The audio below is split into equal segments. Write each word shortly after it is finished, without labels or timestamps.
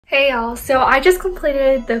Hey y'all, so I just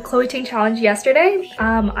completed the Chloe Ting challenge yesterday.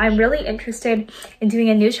 I'm really interested in doing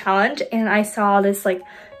a new challenge, and I saw this like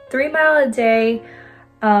 3 mile a day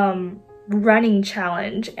running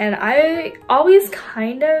challenge, and I always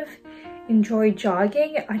kind of enjoy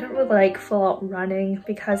jogging. I don't really like full out running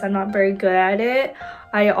because I'm not very good at it.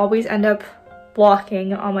 I always end up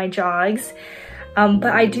walking on my jogs. But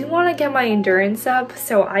I do want to get my endurance up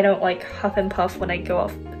so I don't like huff and puff when I go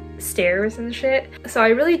up stairs and shit. So I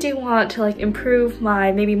really do want to like improve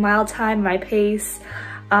my maybe mile time, my pace,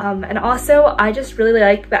 and also I just really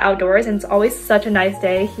like the outdoors, and it's always such a nice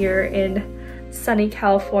day here in sunny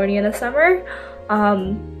California in the summer.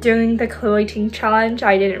 During the Chloe Ting challenge,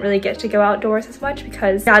 I didn't really get to go outdoors as much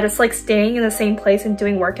because just like staying in the same place and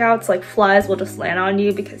doing workouts, like flies will just land on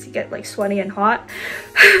you because you get like sweaty and hot.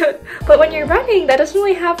 But when you're running, that doesn't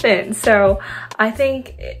really happen. So I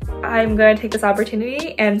think I'm going to take this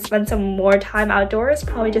opportunity and spend some more time outdoors,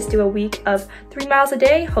 probably just do a week of 3 miles a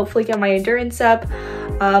day, hopefully get my endurance up,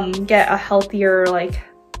 get a healthier like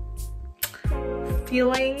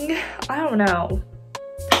feeling. I don't know.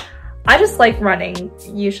 I just like running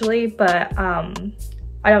usually, but I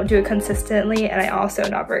don't do it consistently, and I also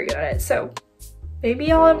not very good at it, so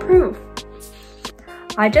maybe I'll improve.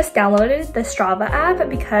 I just downloaded the Strava app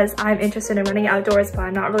because I'm interested in running outdoors, but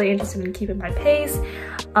I'm not really interested in keeping my pace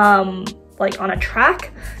like on a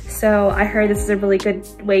track. So I heard this is a really good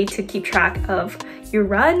way to keep track of your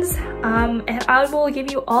runs, and I will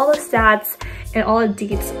give you all the stats and all the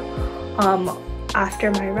deets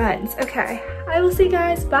after my runs. Okay, I will see you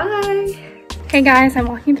guys. Bye. Hey guys, I'm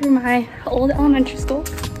walking through my old elementary school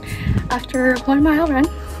after a 1 mile run.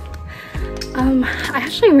 I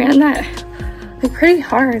actually ran that like pretty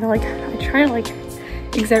hard. Like I tried to like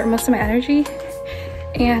exert most of my energy,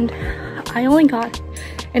 and I only got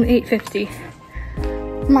an 8:50.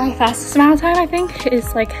 My fastest amount of time I think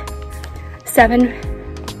is like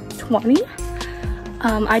 7:20.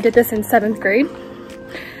 I did this in 7th grade.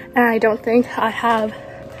 And I don't think I have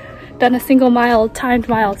done a single timed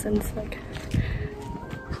mile since like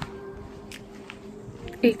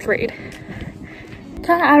 8th grade.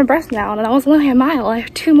 Kind of out of breath now, and that was only a mile. I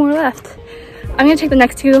have 2 more left. I'm gonna take the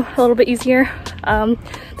next 2 a little bit easier.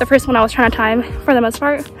 The first one I was trying to time for the most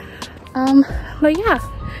part. But yeah,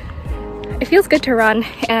 it feels good to run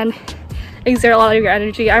and exert a lot of your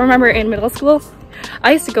energy. I remember in middle school,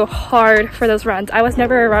 I used to go hard for those runs. I was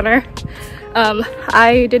never a runner.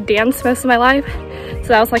 I did dance most of my life, so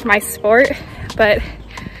that was like my sport, but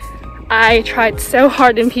I tried so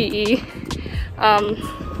hard in PE.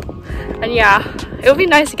 And yeah, it would be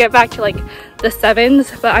nice to get back to like the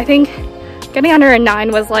 7s, but I think getting under a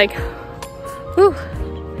 9 was like, whew,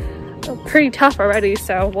 pretty tough already,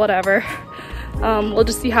 so whatever. We'll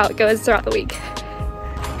just see how it goes throughout the week.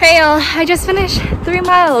 Hey y'all, I just finished 3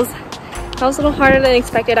 miles. That was a little harder than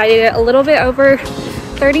expected. I did it a little bit over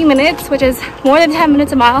 30 minutes, which is more than 10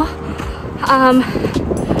 minutes a mile.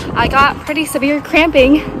 I got pretty severe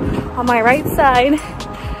cramping on my right side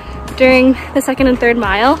during the 2nd and 3rd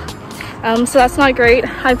mile. So that's not great.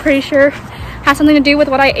 I'm pretty sure it has something to do with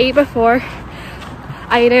what I ate before.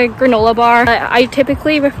 I ate a granola bar. I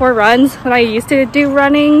typically, before runs, when I used to do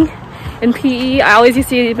running in PE, I always used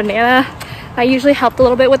to eat a banana. That usually helped a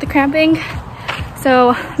little bit with the cramping.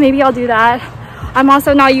 So maybe I'll do that. I'm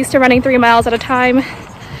also not used to running 3 miles at a time.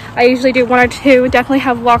 I usually do 1 or 2, definitely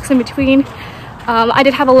have walks in between. I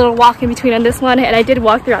did have a little walk in between on this one, and I did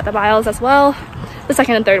walk throughout the miles as well, the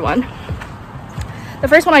 2nd and 3rd one. The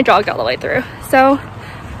first one I jogged all the way through. So,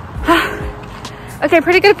 okay,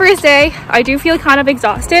 pretty good first day. I do feel kind of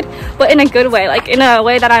exhausted, but in a good way, like in a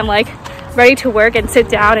way that I'm like ready to work and sit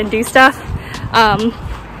down and do stuff.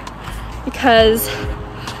 Because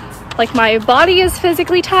like my body is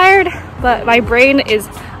physically tired, but my brain is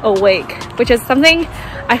awake, which is something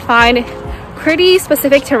I find pretty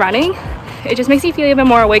specific to running. It just makes you feel even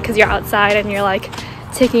more awake because you're outside and you're like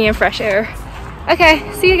taking in fresh air. Okay,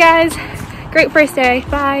 see you guys. Great first day.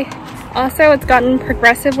 Bye. Also, it's gotten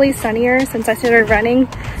progressively sunnier since I started running.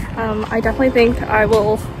 I definitely think I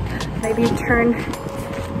will maybe turn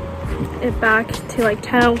it back to like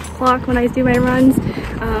 10 o'clock when I do my runs.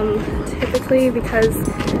 Typically, because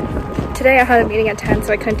today I had a meeting at 10,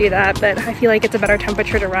 so I couldn't do that, but I feel like it's a better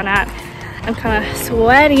temperature to run at. I'm kind of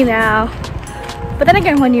sweaty now. But then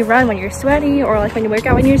again, when you run when you're sweaty, or like when you work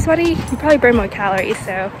out when you're sweaty, you probably burn more calories,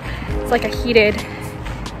 so it's like a heated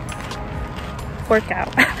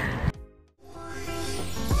workout.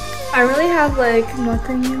 I really have like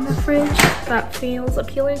nothing in the fridge that feels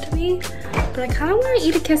appealing to me, but I kind of want to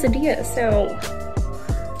eat a quesadilla, so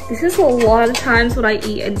this is a lot of times what I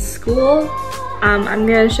eat in school. I'm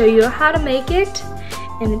going to show you how to make it,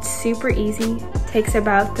 and it's super easy. Takes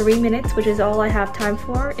about 3 minutes, which is all I have time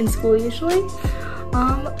for in school usually.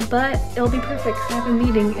 But it'll be perfect. I have a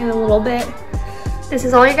meeting in a little bit. This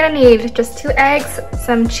is all you're gonna need, just 2 eggs,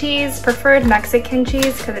 some cheese, preferred Mexican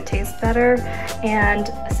cheese because it tastes better, and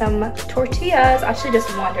some tortillas, actually just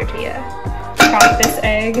 1 tortilla. Crack this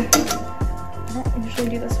egg. I don't usually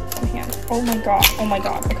do this with one hand. Oh my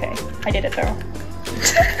god, okay. I did it though.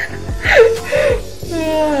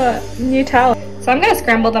 New towel. So I'm gonna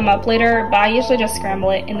scramble them up later, but I usually just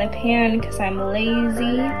scramble it in the pan because I'm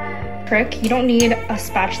lazy. Trick, you don't need a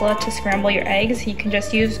spatula to scramble your eggs. You can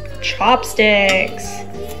just use chopsticks.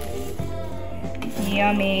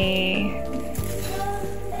 Yummy.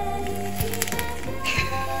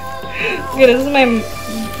 Okay, this is my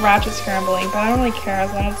ratchet scrambling, but I don't really care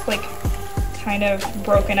as long as it's like kind of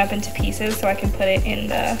broken up into pieces so I can put it in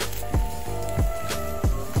the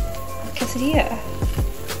quesadilla.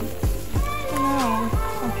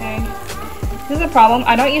 Oh, okay. This is a problem.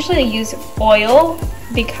 I don't usually use oil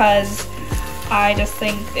because I just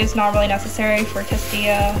think it's not really necessary for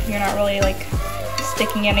quesadilla. You're not really like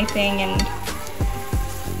sticking anything, and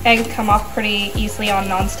eggs come off pretty easily on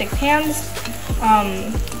non-stick pans.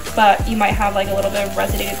 But you might have like a little bit of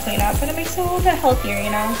residue to clean up, and it makes it a little bit healthier,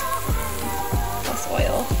 you know? Less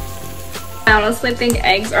oil. I honestly think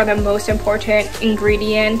eggs are the most important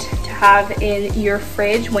ingredient to have in your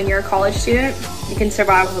fridge when you're a college student. You can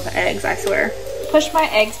survive with eggs, I swear. Push my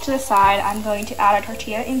eggs to the side. I'm going to add a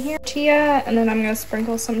tortilla in here. Tortilla, and then I'm gonna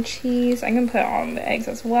sprinkle some cheese. I can put it on the eggs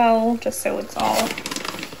as well, just so it's all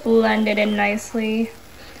blended in nicely.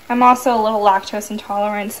 I'm also a little lactose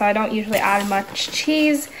intolerant, so I don't usually add much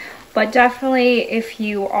cheese, but definitely if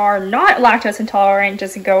you are not lactose intolerant,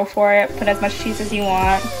 just go for it. Put as much cheese as you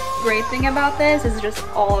want. Great thing about this is just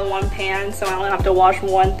all in one pan, so I only have to wash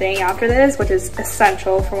one thing after this, which is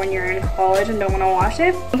essential for when you're in college and don't want to wash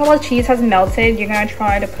it. Once all the cheese has melted, you're gonna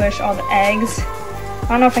try to push all the eggs. I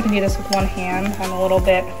don't know if I can do this with one hand. I'm a little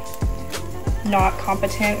bit not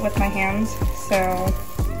competent with my hands, so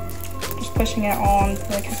just pushing it all onto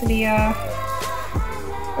the quesadilla.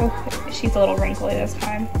 Oh, she's a little wrinkly this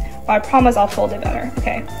time, but I promise I'll fold it better.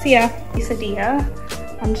 Okay, see ya. Quesadilla.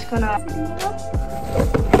 I'm just gonna.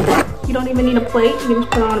 You don't even need a plate. You can just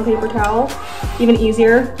put it on a paper towel. Even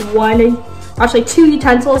easier. Actually 2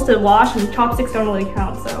 utensils to wash, and chopsticks don't really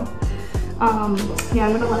count. So, yeah,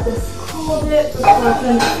 I'm gonna let this cool a bit before I put it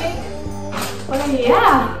in the sink. But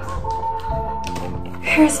yeah,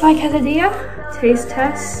 here's my quesadilla. Taste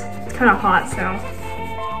test. It's kind of hot, so.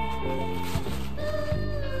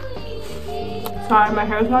 Sorry, my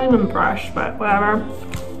hair's not even brushed, but whatever.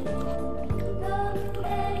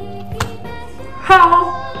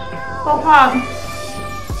 How? So hot.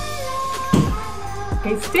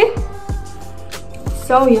 Tasty.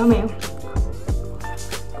 So yummy.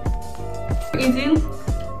 Easy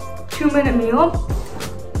 2-minute meal.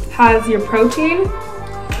 Has your protein,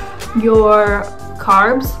 your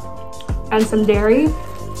carbs, and some dairy.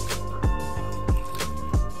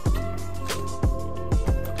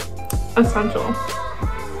 Essential.